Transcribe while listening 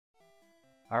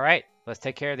Alright, let's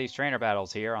take care of these trainer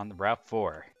battles here on the Route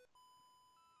 4.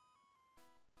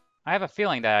 I have a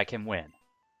feeling that I can win.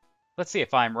 Let's see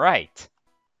if I'm right.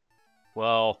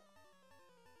 Well,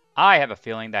 I have a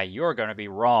feeling that you're going to be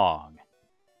wrong.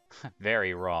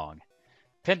 Very wrong.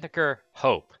 Pinnaker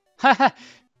Hope.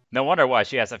 No wonder why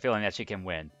she has a feeling that she can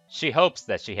win. She hopes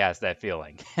that she has that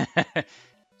feeling.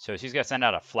 So she's going to send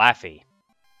out a Flaffy.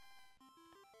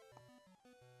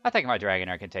 I think my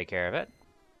Dragonair can take care of it.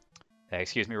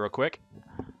 Excuse me real quick.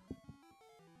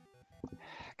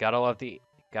 Gotta love the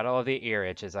ear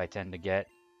itches I tend to get.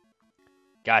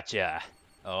 Gotcha.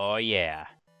 Oh yeah.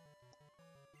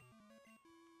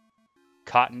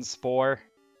 Cotton Spore.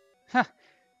 Huh.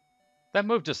 That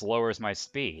move just lowers my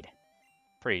speed.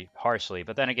 Pretty harshly,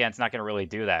 but then again, it's not going to really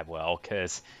do that well,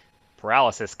 because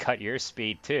Paralysis cut your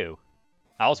speed too.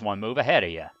 I was one move ahead of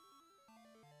you.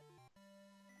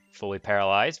 Fully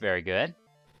paralyzed, very good.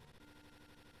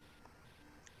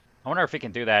 I wonder if we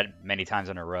can do that many times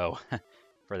in a row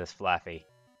for this Flaffy.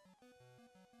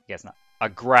 Guess not. A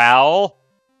growl?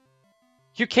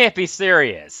 You can't be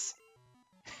serious.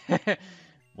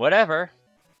 Whatever.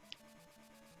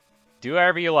 Do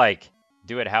whatever you like.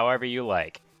 Do it however you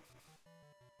like.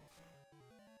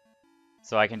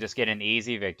 So I can just get an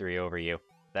easy victory over you.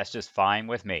 That's just fine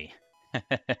with me.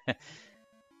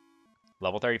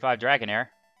 Level 35 Dragonair.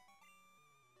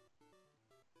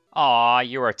 Aw,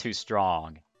 you are too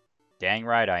strong. Dang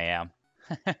right I am.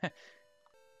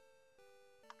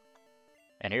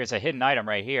 And here's a hidden item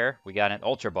right here. We got an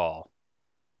Ultra Ball.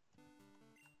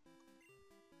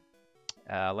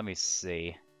 Let me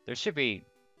see. There should be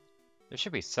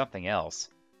something else.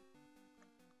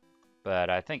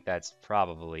 But I think that's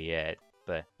probably it.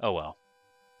 But, oh well.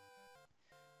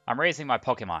 I'm raising my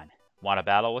Pokemon. Want to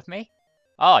battle with me?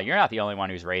 Oh, you're not the only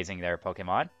one who's raising their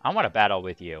Pokemon. I want to battle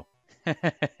with you.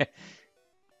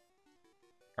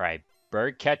 Alright,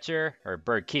 Bird Catcher, or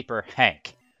Bird Keeper,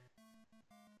 Hank.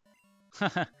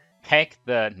 Hank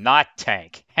the not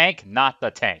tank. Hank not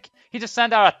the tank. He just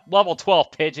sent out a level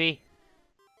 12 Pidgey.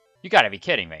 You gotta be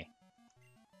kidding me.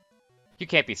 You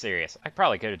can't be serious. I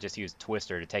probably could have just used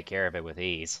Twister to take care of it with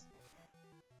ease.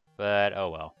 But, oh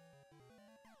well.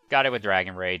 Got it with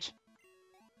Dragon Rage.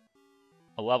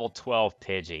 A level 12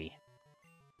 Pidgey.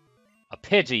 A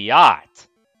Pidgeot!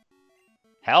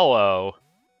 Hello!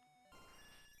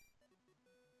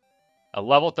 A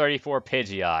level 34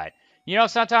 Pidgeot. You know,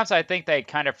 sometimes I think they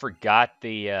kind of forgot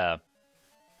the,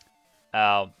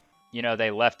 you know, they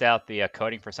left out the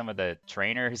coding for some of the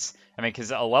trainers. I mean,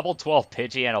 because a level 12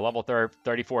 Pidgey and a level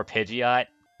 34 Pidgeot,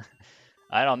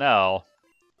 I don't know.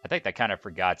 I think they kind of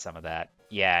forgot some of that.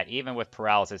 Yeah, even with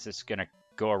Paralysis, it's going to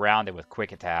go around it with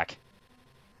Quick Attack.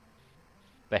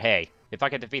 But hey, if I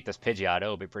can defeat this Pidgeot,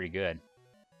 it'll be pretty good.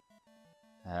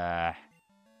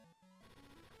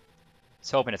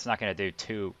 Just hoping it's not going to do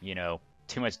too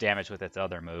much damage with its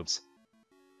other moves.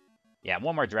 Yeah,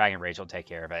 one more Dragon Rage will take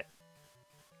care of it.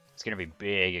 It's going to be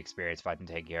big experience if I can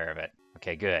take care of it.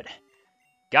 Okay, good.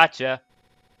 Gotcha.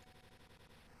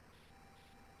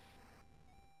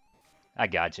 I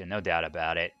gotcha, no doubt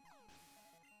about it.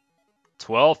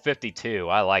 1252,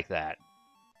 I like that.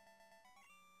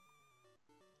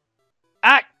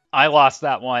 Ah! I lost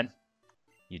that one.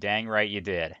 You dang right you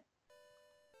did.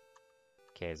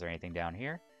 Okay, is there anything down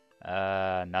here?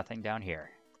 Nothing down here.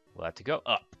 We'll have to go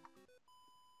up.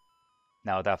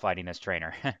 Now without fighting this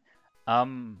trainer.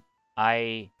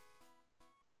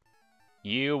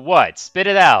 You what? Spit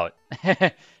it out!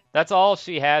 That's all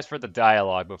she has for the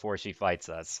dialogue before she fights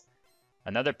us.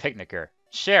 Another picnicker.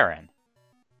 Sharon.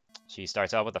 She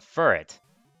starts out with a ferret.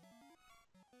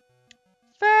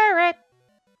 Ferret!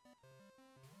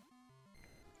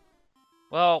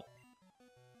 Well,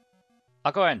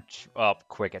 I'll go ahead and...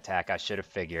 Quick Attack. I should have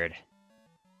figured.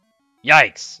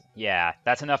 Yikes! Yeah,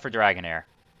 that's enough for Dragonair.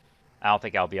 I don't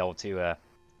think I'll be able to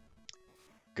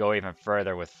go even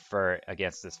further with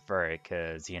against this ferret,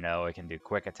 because, you know, it can do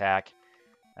Quick Attack.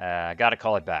 Gotta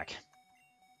call it back.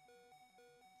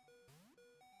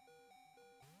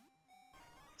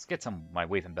 Let's get my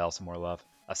Weeping Bell some more love.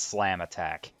 A Slam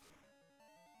Attack.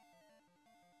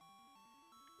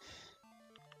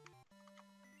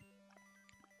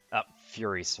 Up,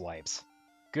 Fury Swipes.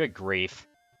 Good grief.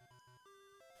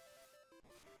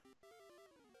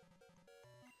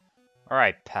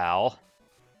 Alright, pal.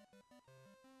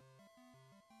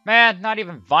 Man, not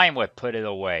even Vine Whip put it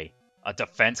away. A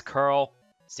Defense Curl?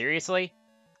 Seriously?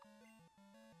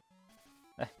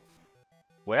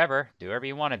 Whatever. Do whatever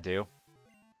you want to do.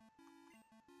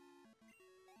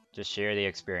 Just share the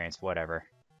experience, whatever.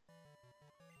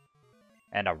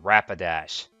 And a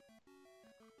Rapidash.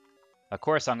 Of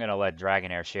course I'm going to let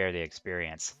Dragonair share the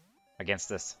experience against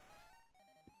this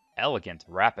elegant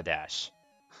Rapidash.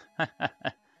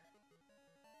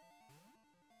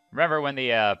 Remember when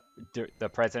the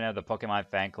president of the Pokemon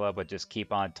fan club would just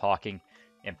keep on talking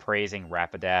and praising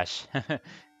Rapidash?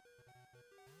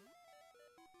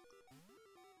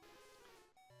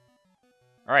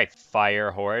 Alright,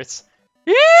 Fire Horse.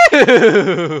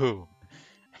 Ew!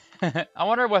 I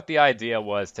wonder what the idea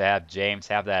was to have James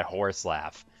have that horse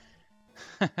laugh.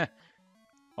 I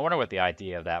wonder what the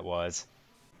idea of that was.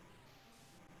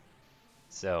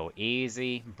 So,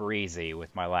 easy breezy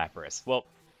with my Lapras. Well,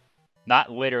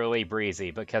 not literally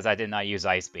breezy because I did not use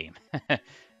Ice Beam. But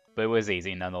it was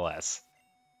easy nonetheless.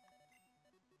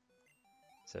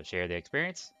 So, share the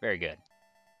experience. Very good.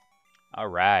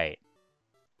 Alright.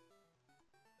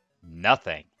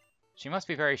 Nothing. She must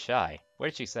be very shy. What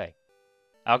did she say?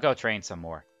 I'll go train some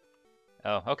more.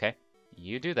 Oh, okay.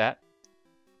 You do that.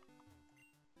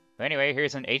 But anyway,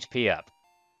 here's an HP up.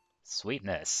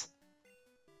 Sweetness.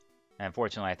 And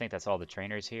unfortunately, I think that's all the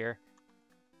trainers here.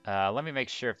 Let me make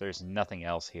sure if there's nothing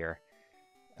else here.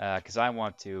 Because I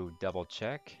want to double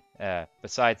check.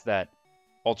 Besides that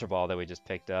Ultra Ball that we just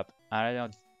picked up, I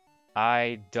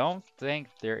don't think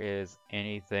there is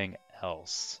anything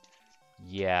else.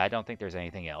 Yeah, I don't think there's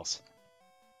anything else.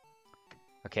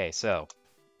 Okay, so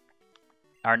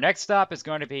our next stop is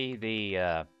going to be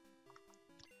the,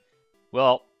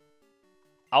 well,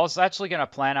 I was actually going to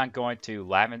plan on going to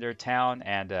Lavender Town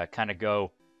and kind of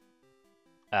go,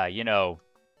 you know,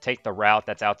 take the route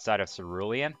that's outside of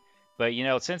Cerulean. But, you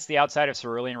know, since the outside of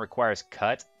Cerulean requires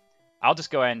cut, I'll just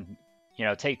go ahead and, you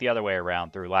know, take the other way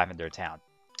around through Lavender Town.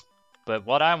 But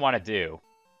what I want to do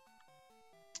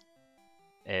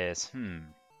is,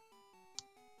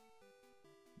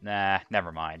 nah,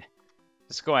 never mind.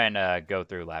 Just go ahead and go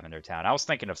through Lavender Town. I was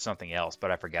thinking of something else,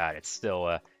 but I forgot. It's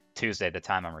still Tuesday at the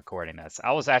time I'm recording this.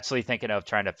 I was actually thinking of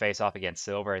trying to face off against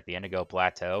Silver at the Indigo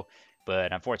Plateau,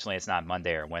 but unfortunately it's not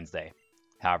Monday or Wednesday.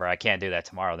 However, I can't do that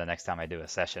tomorrow the next time I do a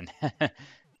session.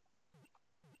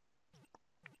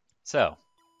 So,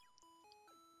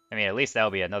 I mean, at least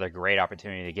that'll be another great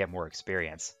opportunity to get more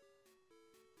experience.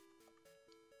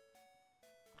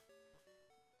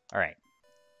 Alright.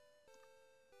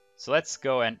 So let's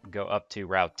go and go up to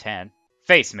Route 10.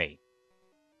 Face me!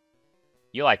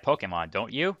 You like Pokemon,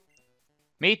 don't you?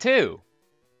 Me too!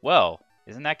 Well,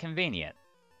 isn't that convenient?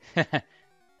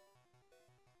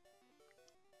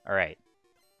 Alright.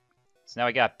 So now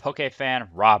we got Pokefan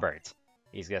Robert.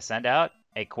 He's gonna send out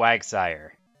a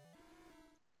Quagsire.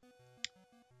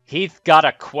 He's got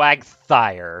a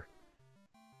Quagsire.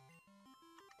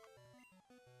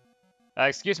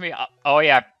 Excuse me. Oh,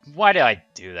 yeah. Why did I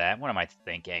do that? What am I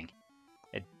thinking?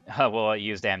 Well, it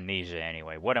used amnesia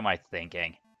anyway. What am I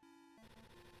thinking?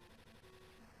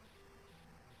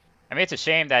 I mean, it's a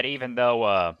shame that even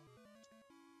though,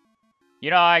 you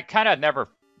know, I kind of never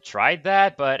tried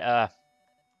that, but,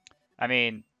 I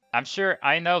mean, I'm sure,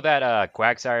 I know that,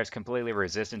 Quagsire is completely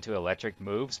resistant to electric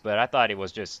moves, but I thought it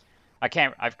was just,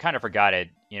 I've kind of forgot it,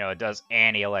 you know, it does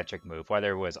any electric move,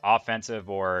 whether it was offensive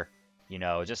or, you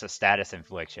know, just a status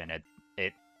infliction.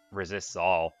 It resists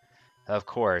all. Of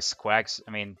course,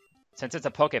 I mean, since it's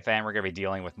a Pokefan, we're going to be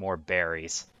dealing with more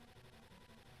berries.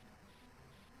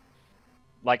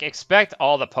 Like, expect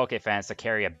all the Pokefans to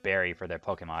carry a berry for their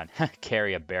Pokemon.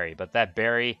 Carry a berry, but that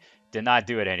berry did not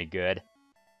do it any good.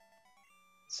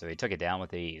 So he took it down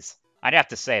with ease. I'd have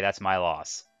to say that's my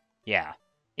loss. Yeah.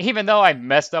 Even though I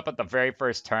messed up at the very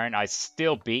first turn, I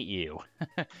still beat you.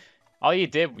 All you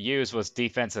did use was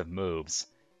defensive moves.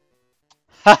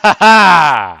 Ha ha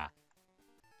ha!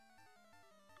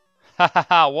 Ha ha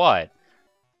ha, what?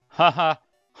 Ha ha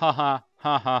ha ha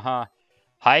ha ha ha.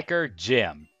 Hiker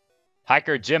Jim.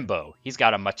 Hiker Jimbo. He's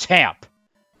got a Machamp.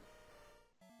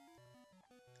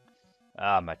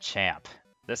 Ah, Machamp.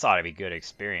 This ought to be good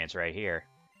experience right here.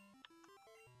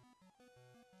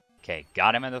 Okay,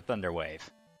 got him in the Thunder Wave.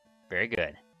 Very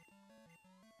good.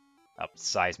 Up,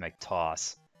 Seismic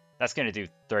Toss. That's going to do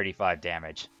 35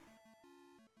 damage.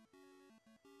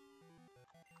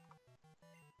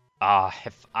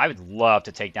 I would love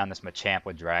to take down this Machamp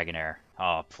with Dragonair.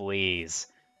 Oh, please.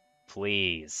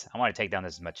 Please. I want to take down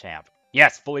this Machamp.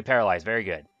 Yes, fully paralyzed. Very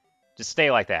good. Just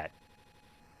stay like that.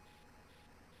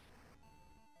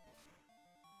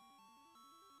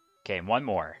 Okay, one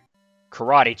more.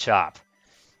 Karate Chop.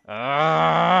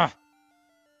 Wow!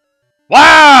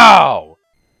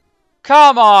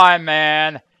 Come on,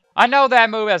 man. I know that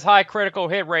move has high critical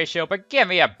hit ratio, but give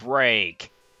me a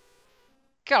break.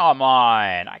 Come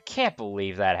on. I can't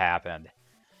believe that happened.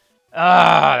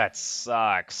 That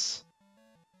sucks.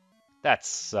 That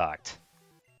sucked.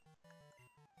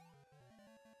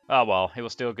 Oh well, it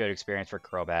was still a good experience for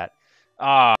Crobat.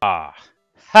 Ah.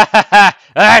 Ha ha ha!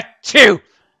 Achoo!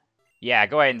 Yeah,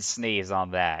 go ahead and sneeze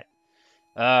on that.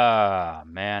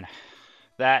 Man.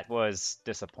 That was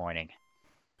disappointing.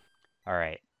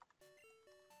 Alright.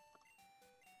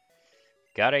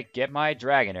 Gotta get my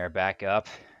Dragonair back up.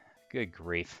 Good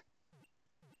grief.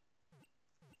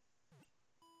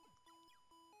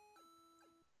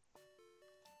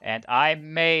 And I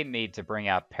may need to bring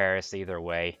out Paris either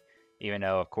way, even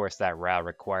though, of course, that route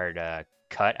required a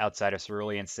cut outside of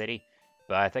Cerulean City.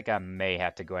 But I think I may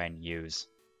have to go ahead and use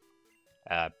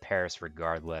Paris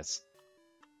regardless.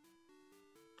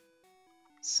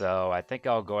 So I think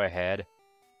I'll go ahead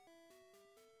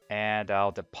and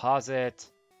I'll deposit.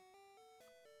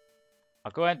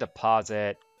 I'll go ahead and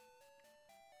deposit.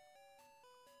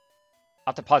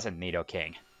 I'll deposit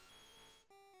Nidoking.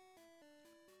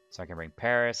 So I can bring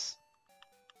Paris.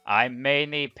 I may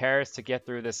need Paris to get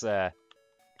through this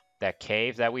that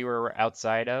cave that we were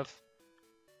outside of.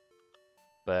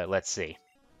 But let's see.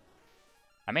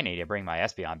 I may need to bring my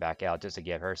Espeon back out just to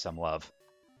give her some love.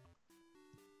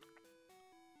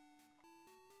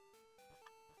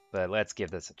 But let's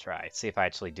give this a try. See if I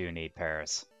actually do need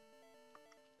Paris.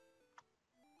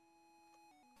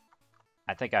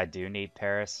 I think I do need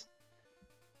Paris.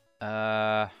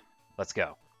 Let's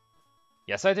go.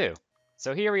 Yes, I do.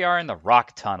 So here we are in the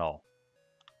rock tunnel.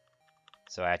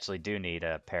 So I actually do need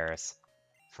a Paris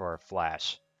for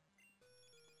Flash.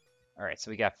 Alright,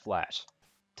 so we got Flash.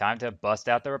 Time to bust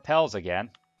out the repels again.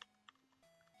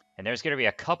 And there's going to be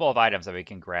a couple of items that we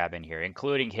can grab in here,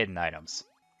 including hidden items.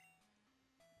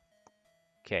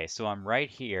 Okay, so I'm right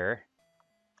here.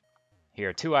 Here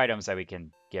are two items that we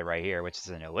can get right here, which is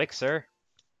an elixir.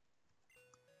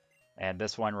 And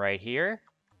this one right here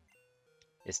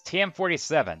is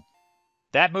TM47.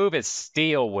 That move is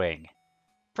Steel Wing.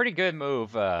 Pretty good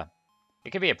move.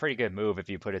 It could be a pretty good move if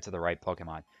you put it to the right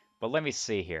Pokemon. But let me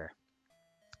see here.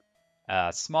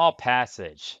 Small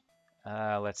passage.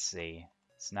 Let's see.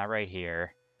 It's not right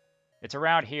here. It's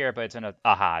around here, but it's in a...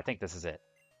 Aha, I think this is it.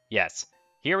 Yes.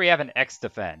 Here we have an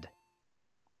X-Defend.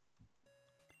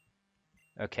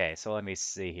 Okay, so let me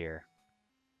see here.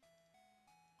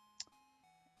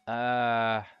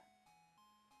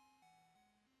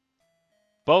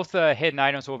 Both hidden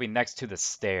items will be next to the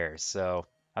stairs, so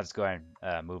I'll just go ahead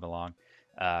and move along.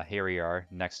 Here we are,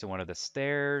 next to one of the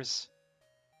stairs.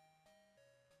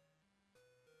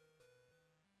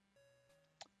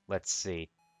 Let's see.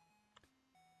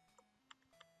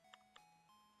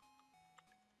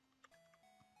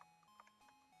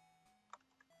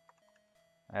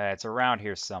 It's around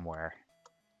here somewhere.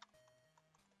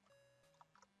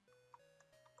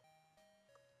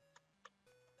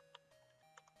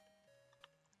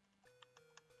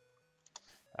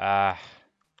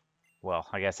 Well,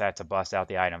 I guess I have to bust out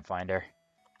the item finder.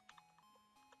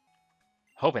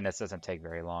 Hoping this doesn't take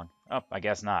very long. Oh, I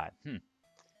guess not.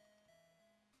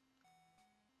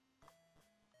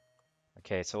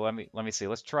 Okay, so let me see.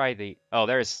 Let's try the... Oh,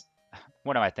 there's...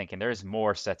 What am I thinking? There's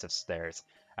more sets of stairs.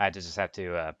 I just have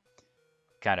to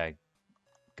kind of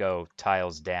go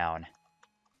tiles down.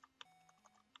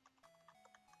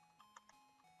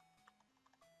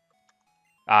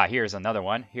 Ah, here's another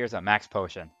one. Here's a max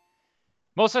potion.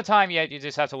 Most of the time, yeah, you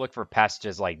just have to look for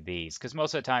passages like these, because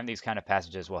most of the time these kind of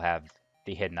passages will have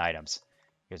the hidden items.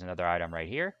 Here's another item right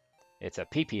here. It's a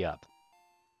PP up.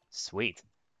 Sweet.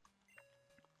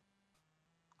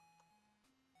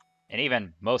 And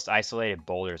even most isolated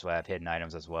boulders will have hidden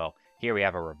items as well. Here we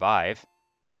have a revive.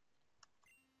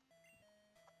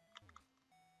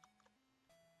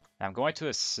 I'm going to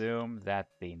assume that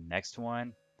the next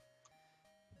one...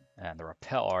 And the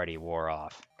repel already wore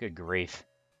off. Good grief.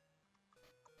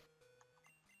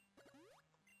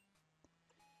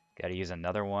 Gotta use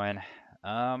another one. As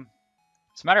a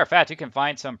matter of fact, you can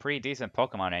find some pretty decent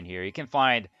Pokemon in here. You can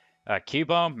find a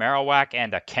Cubone, Marowak,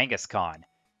 and a Kangaskhan.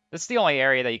 This is the only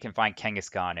area that you can find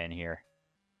Kangaskhan in here.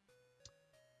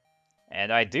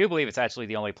 And I do believe it's actually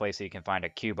the only place that you can find a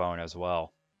Cubone as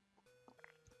well.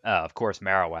 Of course,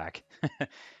 Marowak.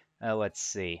 Let's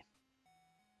see.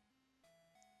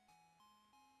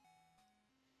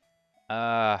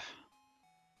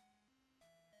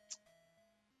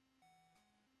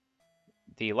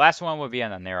 The last one would be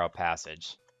on a narrow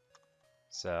passage.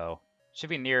 So, should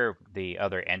be near the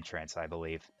other entrance, I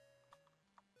believe.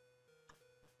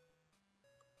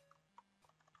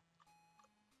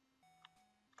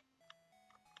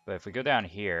 But if we go down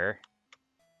here,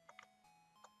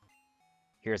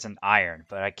 here's an iron,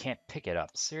 but I can't pick it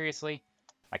up. Seriously?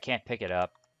 I can't pick it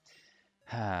up.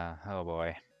 Oh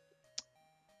boy.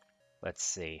 Let's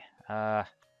see. I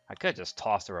could just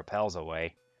toss the repels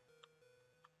away.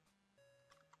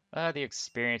 The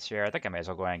experience share. I think I may as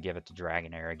well go ahead and give it to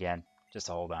Dragonair again, just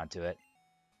to hold on to it.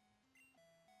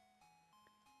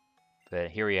 But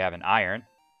here we have an iron.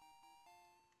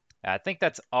 I think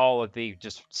that's all of the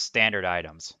just standard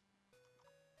items.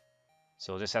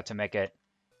 So we'll just have to make it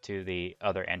to the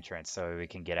other entrance so we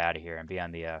can get out of here and be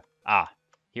on the,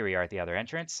 here we are at the other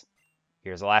entrance.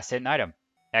 Here's the last hidden item,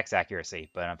 X accuracy,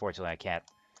 but unfortunately I can't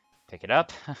pick it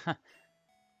up.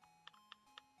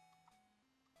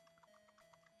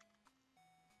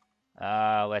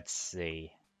 Let's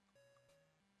see.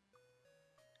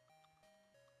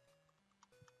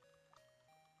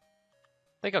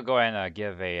 I think I'll go ahead and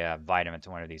give a vitamin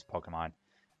to one of these Pokemon.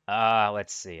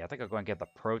 Let's see. I think I'll go and get the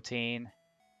protein.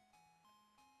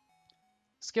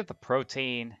 Let's give the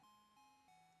protein.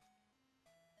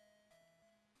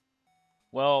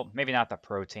 Well, maybe not the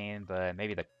protein, but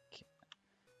maybe the...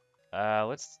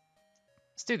 let's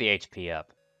do the HP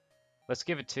up. Let's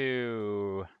give it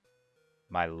to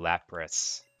my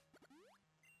Lapras.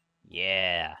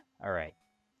 Yeah. All right.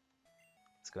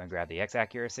 Let's go and grab the X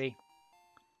accuracy.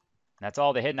 And that's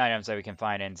all the hidden items that we can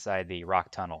find inside the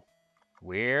rock tunnel.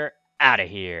 We're out of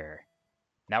here.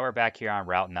 Now we're back here on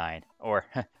Route 9. Or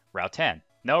Route 10.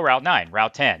 No, Route 9.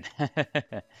 Route 10.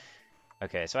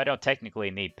 Okay, so I don't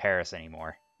technically need Paris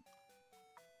anymore.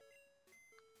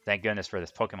 Thank goodness for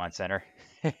this Pokemon Center.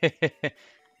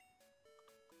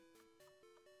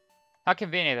 How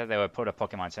convenient that they would put a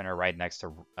Pokemon Center right next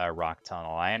to a rock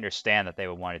tunnel. I understand that they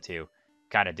would want to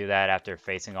kind of do that after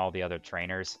facing all the other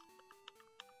trainers.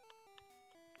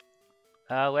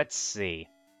 Let's see.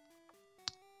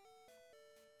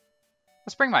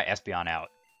 Let's bring my Espeon out.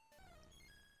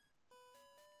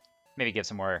 Maybe give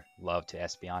some more love to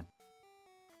Espeon.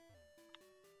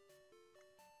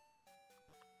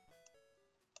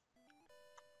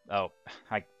 Oh,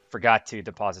 I forgot to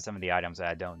deposit some of the items that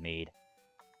I don't need.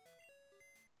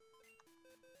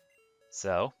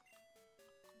 So,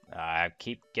 I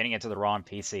keep getting into the wrong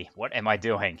PC. What am I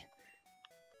doing?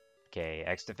 Okay,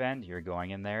 X-Defend, you're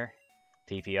going in there.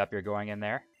 TP up, you're going in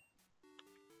there.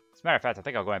 As a matter of fact, I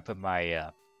think I'll go ahead and put my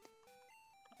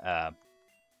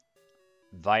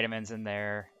vitamins in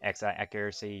there. X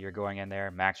accuracy, you're going in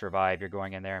there. Max Revive, you're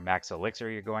going in there. Max Elixir,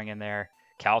 you're going in there.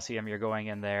 Calcium, you're going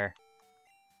in there.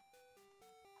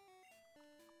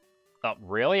 Oh,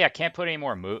 really? I can't put any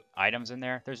more items in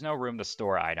there? There's no room to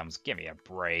store items. Give me a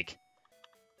break.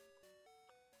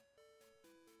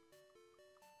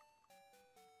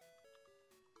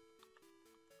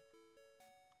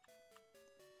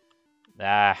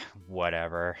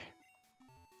 Whatever.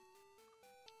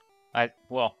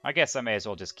 Well, I guess I may as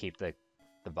well just keep the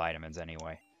vitamins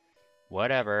anyway.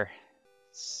 Whatever.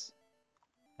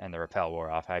 And the repel wore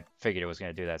off. I figured it was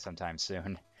going to do that sometime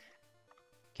soon.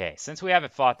 Okay, since we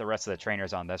haven't fought the rest of the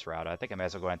trainers on this route, I think I may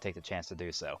as well go ahead and take the chance to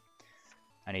do so.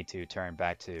 I need to turn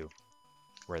back to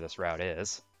where this route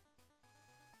is.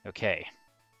 Okay.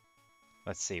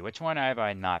 Let's see, which one have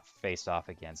I not faced off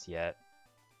against yet?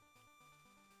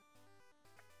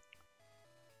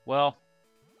 Well,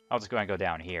 I'll just go ahead and go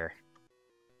down here.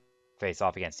 Face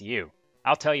off against you.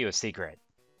 I'll tell you a secret.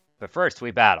 But first,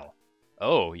 we battle.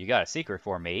 Oh, you got a secret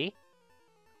for me?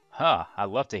 Huh, I'd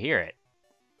love to hear it.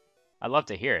 I'd love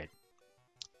to hear it.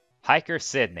 Hiker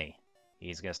Sydney.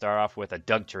 He's going to start off with a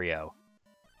Dugtrio.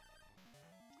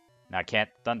 Now, I can't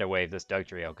Thunder Wave this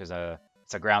Dugtrio because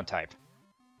it's a ground type.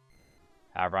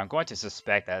 However, I'm going to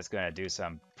suspect that it's going to do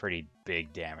some pretty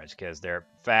big damage because they're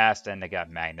fast and they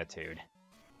got magnitude.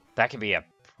 That can be a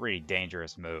pretty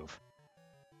dangerous move.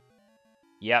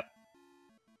 Yep.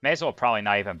 May as well probably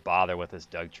not even bother with this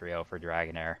Dugtrio for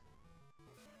Dragonair.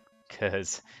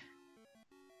 Because,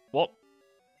 well,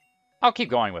 I'll keep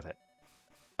going with it.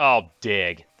 Oh,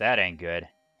 dig. That ain't good.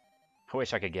 I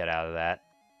wish I could get out of that.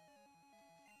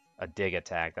 A dig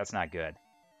attack. That's not good.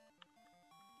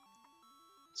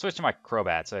 Switch to my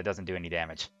Crobat so it doesn't do any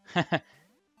damage.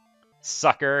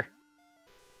 Sucker.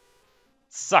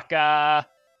 Sucker.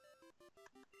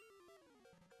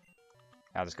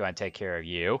 I'll just go ahead and take care of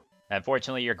you.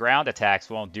 Unfortunately, your ground attacks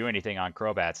won't do anything on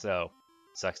Crobat, so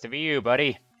sucks to be you,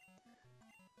 buddy.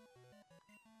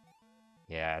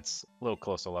 Yeah, it's a little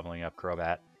close to leveling up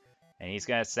Crobat. And he's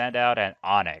going to send out an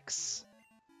Onix.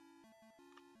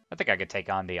 I think I could take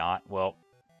on the well,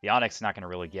 the Onix is not going to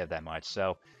really give that much,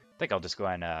 so I think I'll just go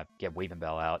ahead and get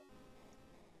Weepinbell out.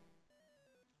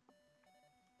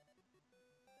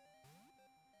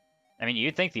 I mean,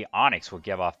 you'd think the Onix would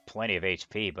give off plenty of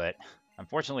HP, but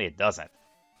unfortunately it doesn't.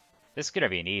 This is going to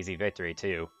be an easy victory,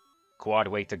 too. Quad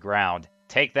weight to ground.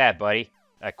 Take that, buddy.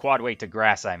 Quad weight to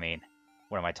grass, I mean.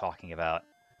 What am I talking about?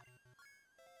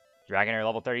 Dragonair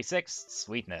level 36.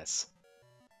 Sweetness.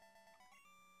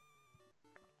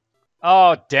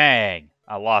 Oh, dang.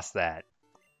 I lost that.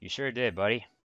 You sure did, buddy.